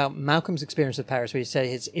line talking about Malcolm's experience of Paris, where he said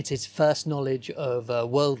it's his first knowledge of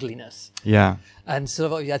worldliness. Yeah. And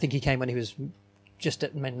sort of, I think he came when he was just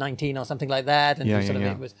at 19 or something like that, and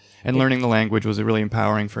it was. And learning the language was really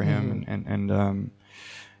empowering for him, and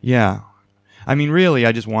I mean, really,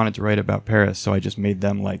 I just wanted to write about Paris, so I just made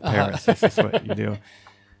them like Paris. This is what you do,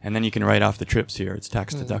 and then you can write off the trips here. It's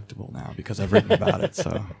tax deductible now because I've written about it.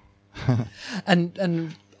 So,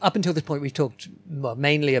 and up until this point, we've talked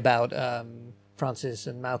mainly about Frances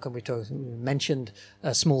and Malcolm. We mentioned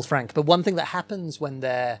Small Frank, but one thing that happens when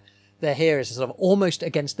they're here is sort of almost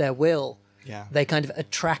against their will. Yeah. They kind of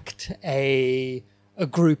attract a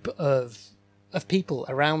group of people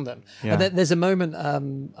around them. Yeah. And there's a moment,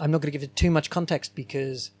 I'm not going to give it too much context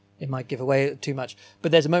because it might give away too much,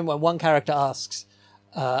 but there's a moment where one character asks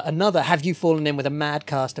another, have you fallen in with a mad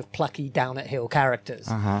cast of plucky down-at-heel characters?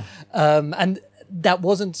 And that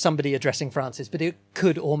wasn't somebody addressing Frances, but it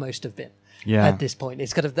could almost have been at this point.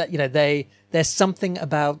 It's kind of that, there's something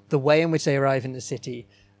about the way in which they arrive in the city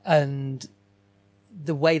and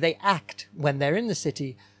the way they act when they're in the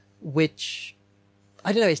city, which,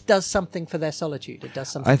 I don't know, it does something for their solitude. It does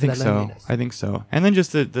something for their loneliness. I think so. And then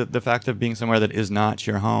just the fact of being somewhere that is not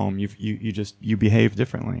your home, you behave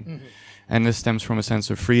differently. And this stems from a sense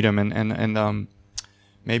of freedom and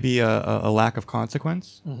maybe a lack of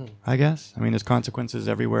consequence, I guess. I mean, there's consequences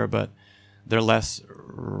everywhere, but they're less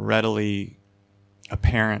readily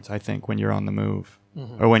apparent, I think, when you're on the move.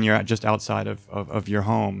 Or when you're just outside of your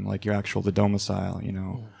home, like the domicile,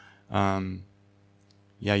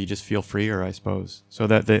 yeah, you just feel freer, I suppose. So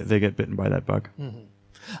that they get bitten by that bug.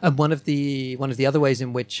 And one of the other ways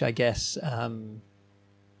in which I guess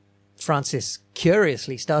Frances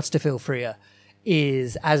curiously starts to feel freer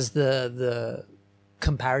is as the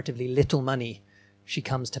comparatively little money she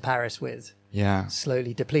comes to Paris with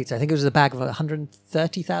slowly depletes. I think it was a bag of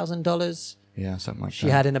 $130,000. Yeah, something like that. She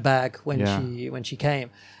had in a bag when she came,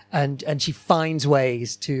 and she finds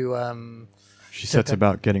ways to. She sets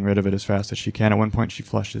about getting rid of it as fast as she can. At one point, she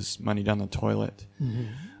flushes money down the toilet.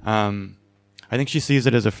 I think she sees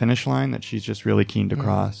it as a finish line that she's just really keen to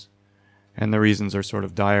cross, and the reasons are sort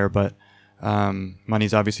of dire. But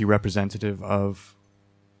money's obviously representative of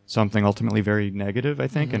something ultimately very negative, I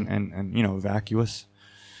think, and you know, vacuous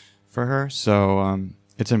for her. So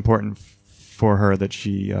it's important for her that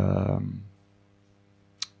she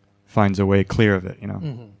finds a way clear of it, you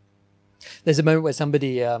know. There's a moment where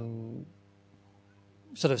somebody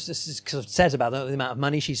sort of says about the amount of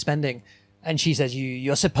money she's spending, and she says,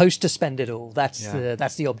 "You're supposed to spend it all. That's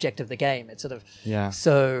the object of the game." It's sort of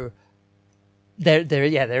So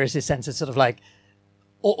there is this sense of sort of like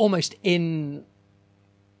almost in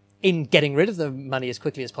getting rid of the money as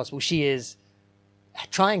quickly as possible, she is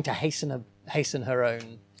trying to hasten her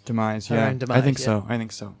own demise. Own demise, I think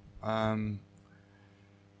so.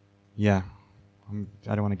 Yeah,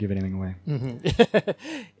 I don't want to give anything away.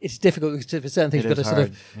 It's difficult for certain things. You've got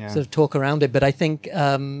to sort of talk around it. But I think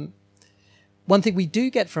one thing we do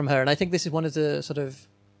get from her, and I think this is one of the sort of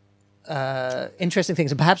interesting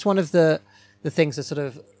things, and perhaps one of the things that sort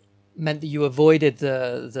of meant that you avoided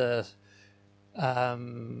the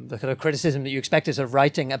kind of criticism that you expected of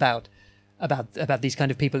writing about these kind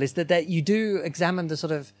of people, is that you do examine the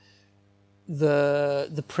sort of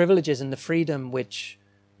the privileges and the freedom which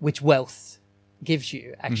wealth gives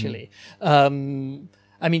you, actually. I mean,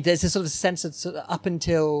 there's a sort of sense that sort of up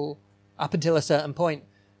until a certain point,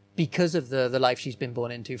 because of the life she's been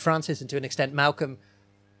born into, Frances, and to an extent Malcolm,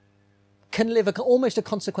 can live almost a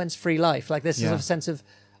consequence-free life. Like there's sort of a sense of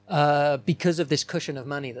because of this cushion of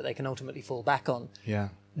money that they can ultimately fall back on.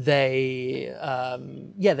 They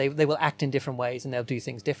will act in different ways and they'll do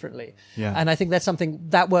things differently. And I think that's something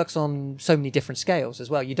that works on so many different scales as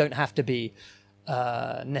well. You don't have to be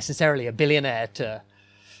necessarily a billionaire to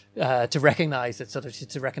recognize that, sort of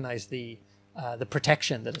to recognize the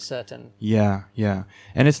protection that a certain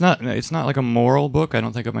and it's not like a moral book. I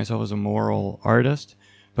don't think of myself as a moral artist,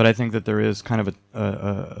 but I think that there is kind of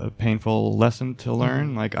a painful lesson to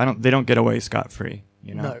learn. Like they don't get away scot-free,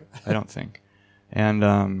 you know. No. I don't think. And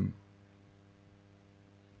I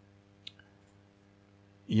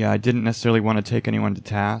didn't necessarily want to take anyone to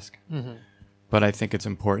task. But I think it's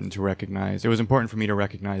important to recognize. It was important for me to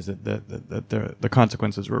recognize that the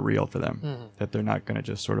consequences were real for them. That they're not going to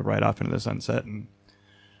just sort of ride off into the sunset and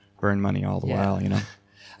burn money all the while. You know.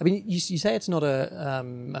 I mean, you say it's not a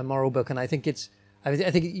moral book, and I think it's.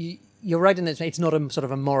 I think you're right in that it's not a sort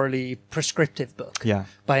of a morally prescriptive book.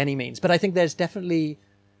 By any means, but I think there's definitely.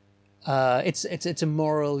 It's a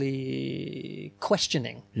morally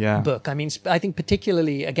questioning book. I mean, I think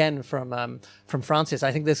particularly again from Frances,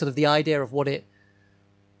 I think there's sort of the idea of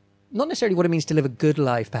not necessarily what it means to live a good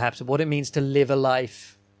life, perhaps, but what it means to live a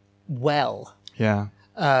life well.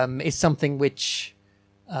 Is something which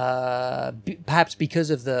perhaps because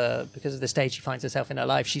of the stage she finds herself in her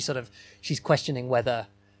life, she's questioning whether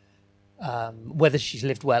she's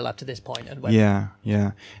lived well up to this point, and whether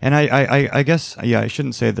and I guess I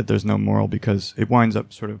shouldn't say that there's no moral, because it winds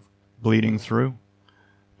up sort of bleeding through,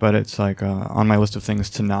 but it's like on my list of things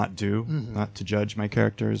to not do, not to judge my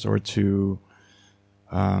characters or to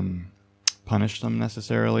punish them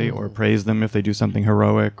necessarily or praise them if they do something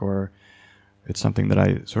heroic, or it's something that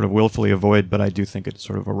I sort of willfully avoid, but I do think it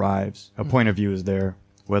sort of arrives. A point of view is there,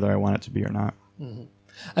 whether I want it to be or not.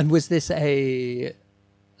 And was this and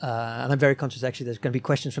I'm very conscious, actually, there's going to be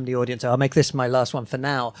questions from the audience, so I'll make this my last one for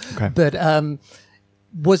now. Okay. But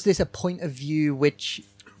was this a point of view which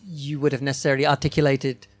you would have necessarily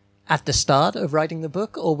articulated at the start of writing the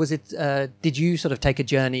book, or was it? Did you sort of take a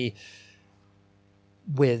journey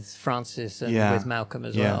with Frances and with Malcolm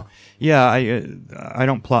as well? I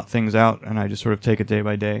don't plot things out, and I just sort of take it day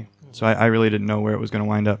by day. So I really didn't know where it was going to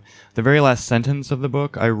wind up. The very last sentence of the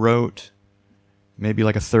book I wrote maybe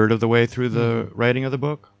like a third of the way through the writing of the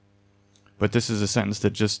book. But this is a sentence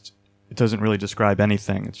that it doesn't really describe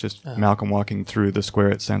anything. It's just Malcolm walking through the square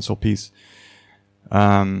at Saint-Sulpice.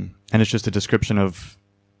 And it's just a description of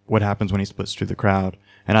what happens when he splits through the crowd.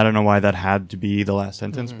 And I don't know why that had to be the last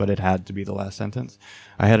sentence, but it had to be the last sentence.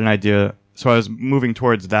 I had an idea. So I was moving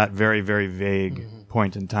towards that very, very vague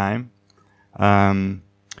point in time.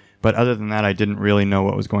 But other than that, I didn't really know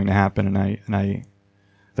what was going to happen. And I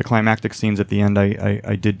the climactic scenes at the end,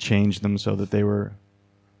 I did change them so that they were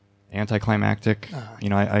anticlimactic. You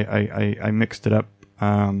know, I mixed it up.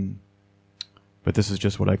 But this is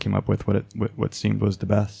just what I came up with, what seemed was the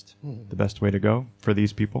best way to go for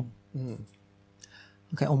these people.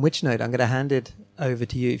 Okay, on which note, I'm going to hand it over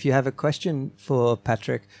to you. If you have a question for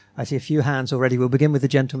Patrick, I see a few hands already. We'll begin with the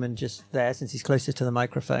gentleman just there, since he's closest to the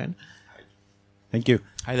microphone. Thank you.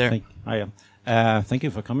 Hi there. Thank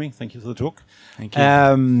you for coming. Thank you for the talk. Thank you.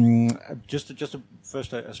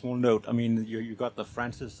 First a small note. I mean, you got the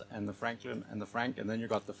Francis and the Franklin and the Frank, and then you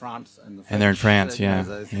got the France and the French. And they're in France, yeah.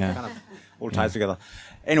 So it's kind of all ties together.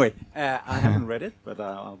 Anyway, I haven't read it, but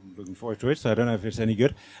I'm looking forward to it. So I don't know if it's any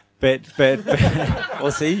good, but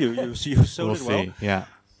we'll see. You sold it well. We'll see. Yeah.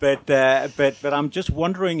 But I'm just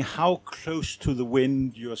wondering how close to the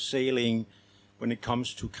wind you're sailing when it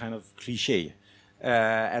comes to kind of cliche.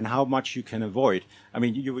 And how much you can avoid. I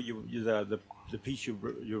mean, the piece you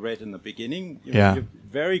read in the beginning, you're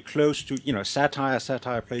very close to, satire.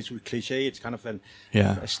 Satire plays with cliche. It's kind of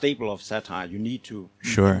a staple of satire. You need to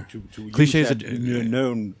Cliche use is that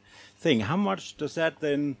known thing. How much does that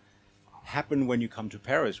then happen when you come to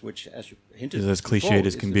Paris, which, as you hinted, is as cliched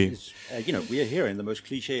as can be. We are here in the most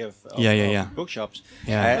cliche of bookshops.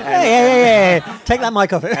 Hey, take that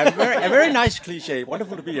mic off it. a very nice cliche.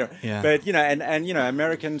 Wonderful to be here. Yeah. But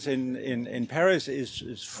Americans in Paris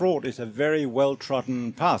is fraught. It's a very well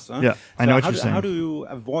trodden path. Huh? Yeah, I know what you're saying. How do you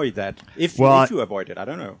avoid that? If you avoid it, I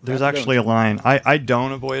don't know. There's actually a line. I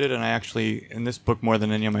don't avoid it, and I actually, in this book more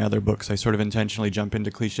than any of my other books, I sort of intentionally jump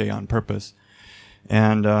into cliche on purpose.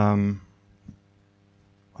 And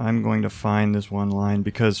I'm going to find this one line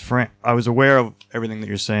because I was aware of everything that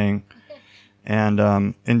you're saying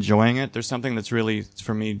and enjoying it. There's something that's really,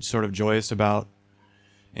 for me, sort of joyous about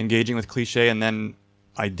engaging with cliche and then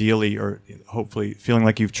ideally or hopefully feeling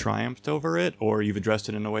like you've triumphed over it or you've addressed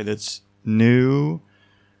it in a way that's new.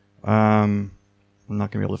 I'm not going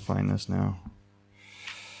to be able to find this now.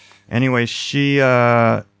 Anyway,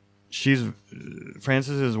 Frances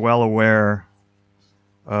is well aware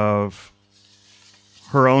of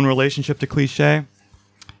her own relationship to cliche,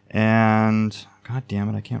 and God damn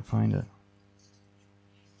it, I can't find it.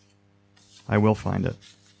 I will find it.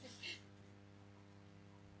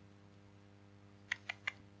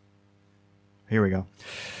 Here we go.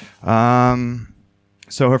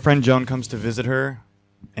 So her friend Joan comes to visit her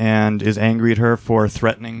and is angry at her for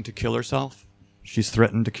threatening to kill herself. She's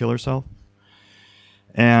threatened to kill herself.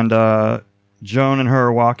 And Joan and her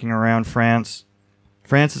are walking around France.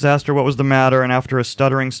 Frances asked her what was the matter, and after a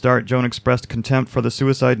stuttering start, Joan expressed contempt for the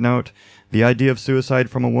suicide note. The idea of suicide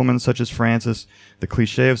from a woman such as Frances, the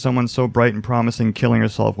cliché of someone so bright and promising killing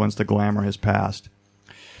herself once the glamour has passed.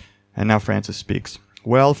 And now Frances speaks.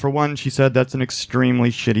 Well, for one, she said, that's an extremely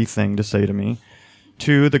shitty thing to say to me.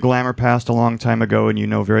 2, the glamour passed a long time ago, and you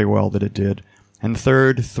know very well that it did. And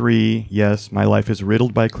 3, yes, my life is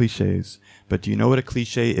riddled by clichés. But do you know what a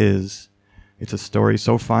cliché is? It's a story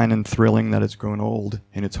so fine and thrilling that it's grown old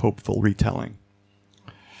in its hopeful retelling.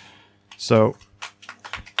 So,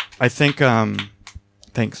 I think,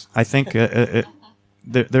 thanks. I think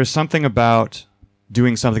there's something about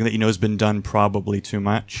doing something that you know has been done probably too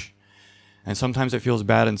much. And sometimes it feels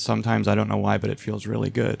bad, and sometimes I don't know why, but it feels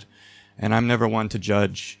really good. And I'm never one to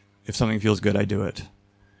judge. If something feels good, I do it.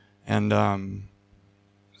 And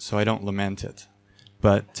so I don't lament it.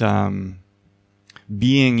 But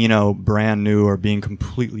being, brand new or being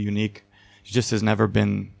completely unique just has never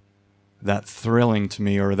been that thrilling to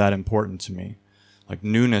me or that important to me. Like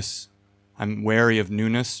newness, I'm wary of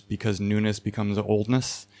newness because newness becomes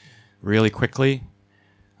oldness really quickly.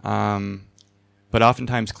 But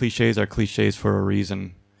oftentimes cliches are cliches for a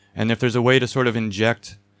reason. And if there's a way to sort of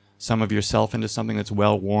inject some of yourself into something that's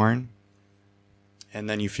well worn, and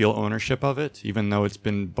then you feel ownership of it, even though it's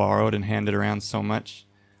been borrowed and handed around so much,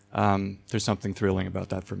 there's something thrilling about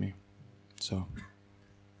that for me. So,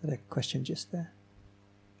 a question just there.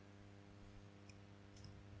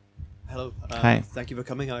 Hello. Hi. Thank you for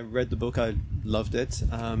coming. I read the book. I loved it.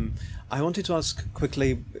 I wanted to ask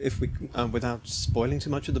quickly, if we, without spoiling too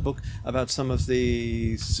much of the book, about some of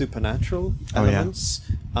the supernatural elements.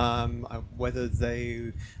 Whether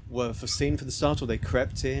they were foreseen for the start or they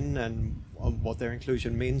crept in, and what their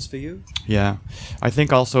inclusion means for you. Yeah, I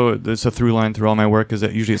think also there's a through line through all my work is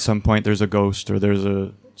that usually at some point there's a ghost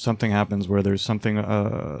or something happens where there's something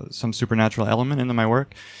some supernatural element into my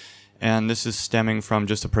work. And this is stemming from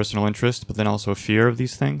just a personal interest, but then also a fear of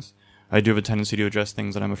these things. I do have a tendency to address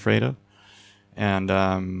things that I'm afraid of. And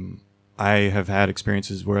I have had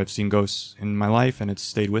experiences where I've seen ghosts in my life, and it's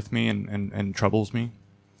stayed with me and troubles me.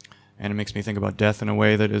 And it makes me think about death in a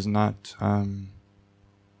way that is not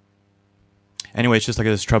anyway, it's just like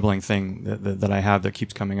this troubling thing that I have that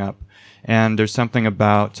keeps coming up. And there's something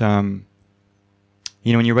about,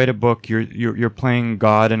 you know, when you write a book, you're playing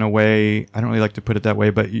God in a way. I don't really like to put it that way,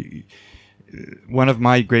 but one of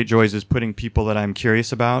my great joys is putting people that I'm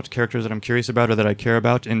curious about, characters that I'm curious about or that I care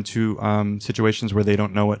about, into situations where they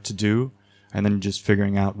don't know what to do, and then just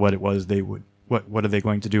figuring out what it was they would, what are they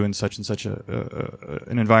going to do in such and such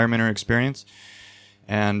an environment or experience.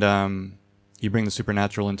 And you bring the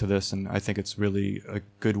supernatural into this, and I think it's really a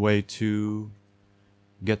good way to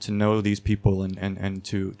get to know these people and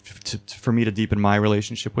to for me to deepen my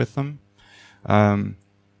relationship with them.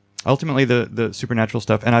 Ultimately, the supernatural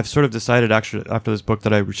stuff, and I've sort of decided actually after this book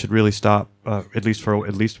that I should really stop, at least for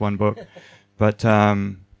at least one book. But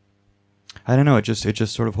I don't know. It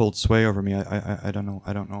just sort of holds sway over me. I don't know.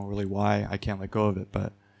 I don't know really why I can't let go of it,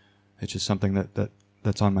 but it's just something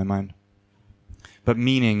that's on my mind. But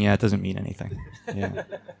meaning, yeah, it doesn't mean anything. Yeah.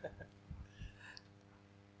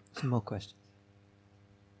 Some more questions.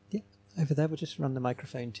 Yeah, over there. We'll just run the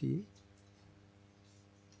microphone to you.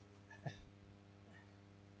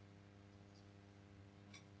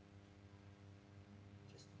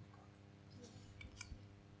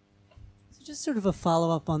 Just sort of a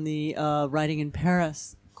follow-up on the writing in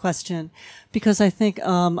Paris question, because I think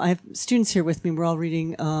I have students here with me. We're all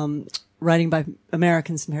reading writing by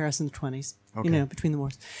Americans in Paris in the 20s, Okay. you know, between the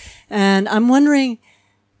wars. And I'm wondering,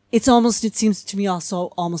 it seems to me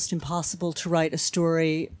also almost impossible to write a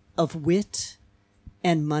story of wit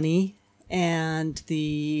and money and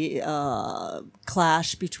the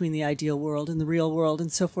clash between the ideal world and the real world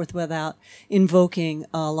and so forth without invoking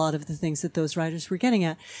a lot of the things that those writers were getting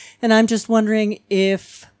at. And I'm just wondering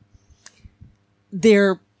if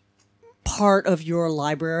they're part of your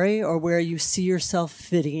library or where you see yourself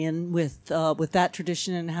fitting in with that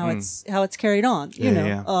tradition and how it's carried on,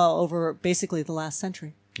 over basically the last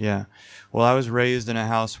century. Yeah. Well, I was raised in a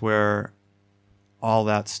house where all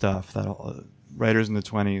that stuff, writers in the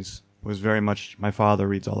 20s, was very much, my father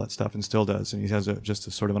reads all that stuff and still does, and he has just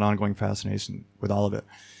a sort of an ongoing fascination with all of it.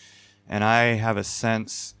 And I have a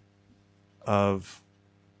sense of,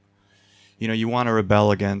 you want to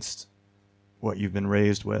rebel against what you've been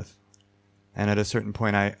raised with. And at a certain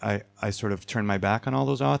point, I sort of turned my back on all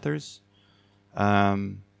those authors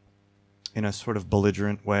in a sort of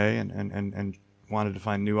belligerent way and wanted to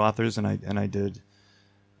find new authors, and I did.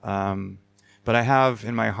 But I have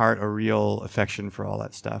in my heart a real affection for all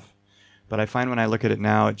that stuff. But I find when I look at it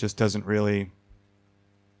now, it just doesn't do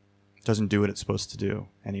what it's supposed to do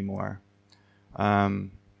anymore.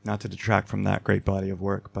 Not to detract from that great body of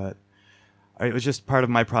work, but it was just part of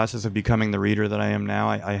my process of becoming the reader that I am now.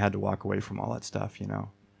 I had to walk away from all that stuff, And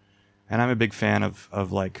I'm a big fan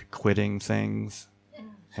of like quitting things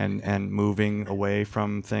and moving away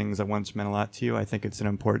from things that once meant a lot to you. I think it's an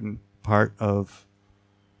important part of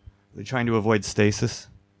trying to avoid stasis,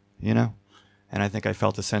 And I think I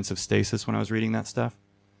felt a sense of stasis when I was reading that stuff.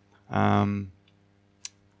 Kind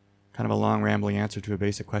of a long, rambling answer to a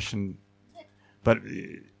basic question, but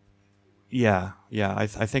yeah. I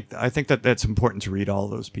think that that's important to read all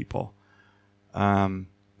those people,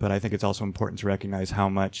 but I think it's also important to recognize how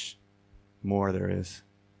much more there is,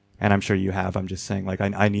 and I'm sure you have. I'm just saying, like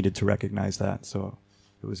I needed to recognize that, so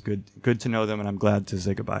it was good to know them, and I'm glad to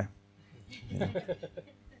say goodbye.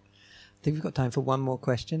 I think we've got time for one more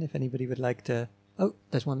question. If anybody would like to... Oh,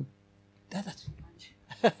 there's one. That's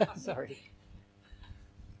sorry.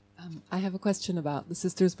 I have a question about The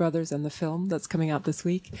Sisters, Brothers and the film that's coming out this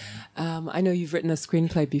week. I know you've written a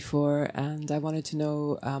screenplay before, and I wanted to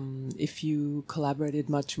know if you collaborated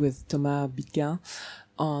much with Thomas Bitguin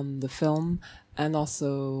on the film, and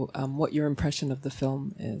also what your impression of the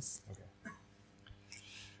film is. Okay.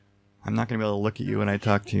 I'm not going to be able to look at you when I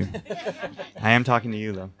talk to you. I am talking to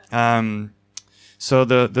you, though. So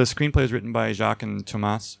the screenplay is written by Jacques and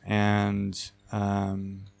Thomas, and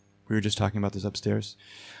we were just talking about this upstairs.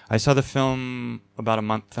 I saw the film about a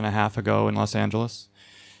month and a half ago in Los Angeles,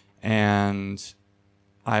 and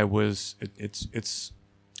it's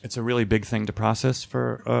a really big thing to process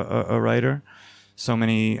for a writer. So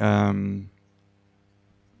many...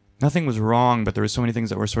 Nothing was wrong, but there were so many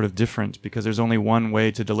things that were sort of different because there's only one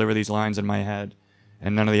way to deliver these lines in my head,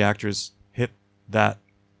 and none of the actors hit that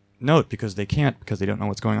note because they can't, because they don't know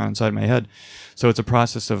what's going on inside my head. So it's a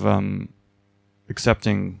process of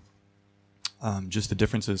accepting just the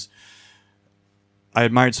differences. I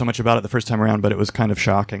admired so much about it the first time around, but it was kind of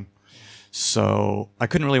shocking. So I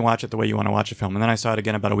couldn't really watch it the way you want to watch a film. And then I saw it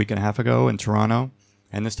again about a week and a half ago in Toronto,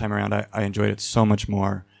 and this time around I enjoyed it so much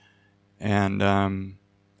more. And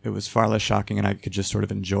it was far less shocking, and I could just sort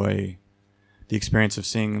of enjoy the experience of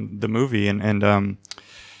seeing the movie. And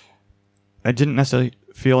I didn't necessarily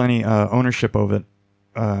feel any ownership of it.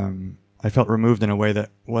 I felt removed in a way that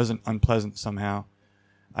wasn't unpleasant somehow.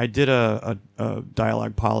 I did a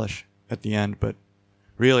dialogue polish at the end, but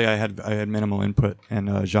really I had minimal input,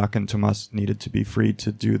 and Jacques and Thomas needed to be free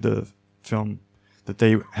to do the film that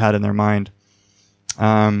they had in their mind.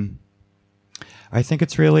 I think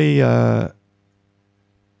it's really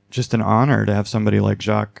just an honor to have somebody like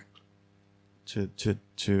Jacques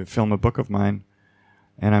to film a book of mine,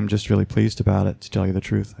 and I'm just really pleased about it, to tell you the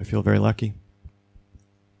truth. I feel very lucky.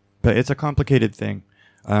 But it's a complicated thing.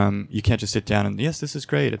 You can't just sit down and, yes, this is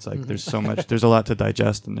great. It's like there's so much, there's a lot to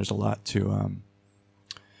digest, and there's a lot to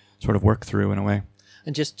sort of work through in a way.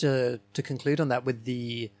 And just to conclude on that, with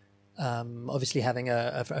the obviously having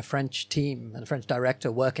a French team and a French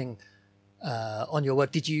director working on your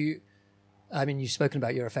work, did you, I mean, you've spoken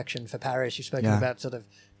about your affection for Paris, you've spoken about sort of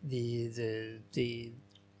the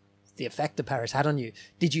effect that Paris had on you.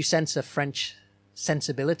 Did you sense a French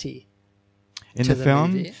sensibility in the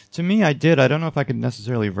film? Movie? To me, I did. I don't know if I could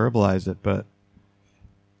necessarily verbalize it, but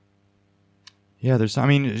yeah, I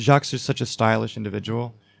mean, Jacques is such a stylish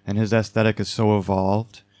individual, and his aesthetic is so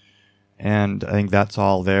evolved, and I think that's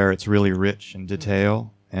all there. It's really rich in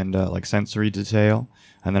detail and like sensory detail,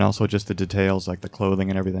 and then also just the details like the clothing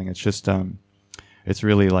and everything. It's just it's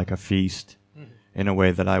really like a feast in a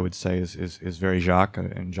way that I would say is very Jacques,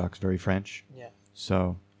 and Jacques very French. Yeah.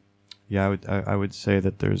 So yeah, I would say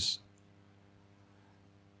that there's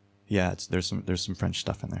some French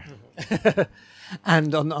stuff in there.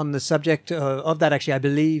 And on the subject of that, actually, I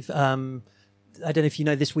believe, I don't know if you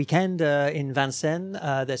know, this weekend in Vincennes,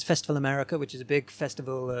 there's Festival America, which is a big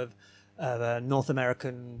festival of North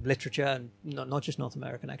American literature, and not just North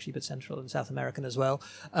American, actually, but Central and South American as well.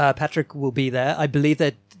 Patrick will be there. I believe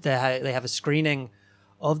that they have a screening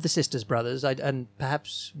of The Sisters Brothers, and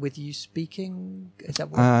perhaps with you speaking. Is that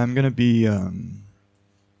what? I'm going to be...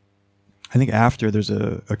 I think after there's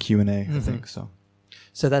a Q&A, I think so.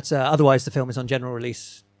 So that's otherwise the film is on general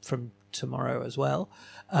release from tomorrow as well.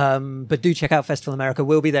 But do check out Festival America.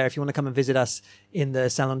 We'll be there if you want to come and visit us in the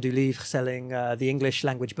Salon du Livre, selling the English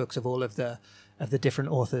language books of all of the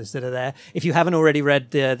different authors that are there. If you haven't already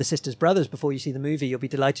read The Sisters Brothers before you see the movie, you'll be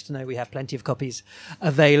delighted to know we have plenty of copies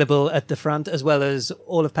available at the front, as well as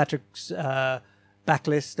all of Patrick's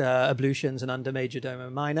backlist, ablutions and under major, domo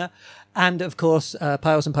minor, and of course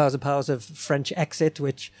piles and piles and piles of French exit,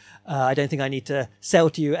 which I don't think I need to sell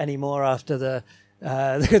to you anymore after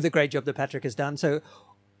the great job that Patrick has done. So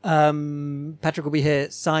Patrick will be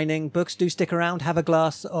here signing books. Do stick around, have a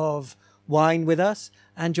glass of wine with us,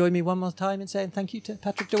 and join me one more time in saying thank you to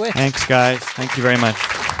Patrick deWitt. Thanks, guys. Thank you very much.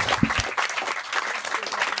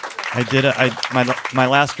 I did my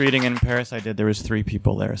last reading in Paris. There was 3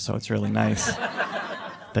 people there, so it's really nice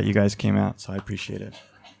that you guys came out. So I appreciate it.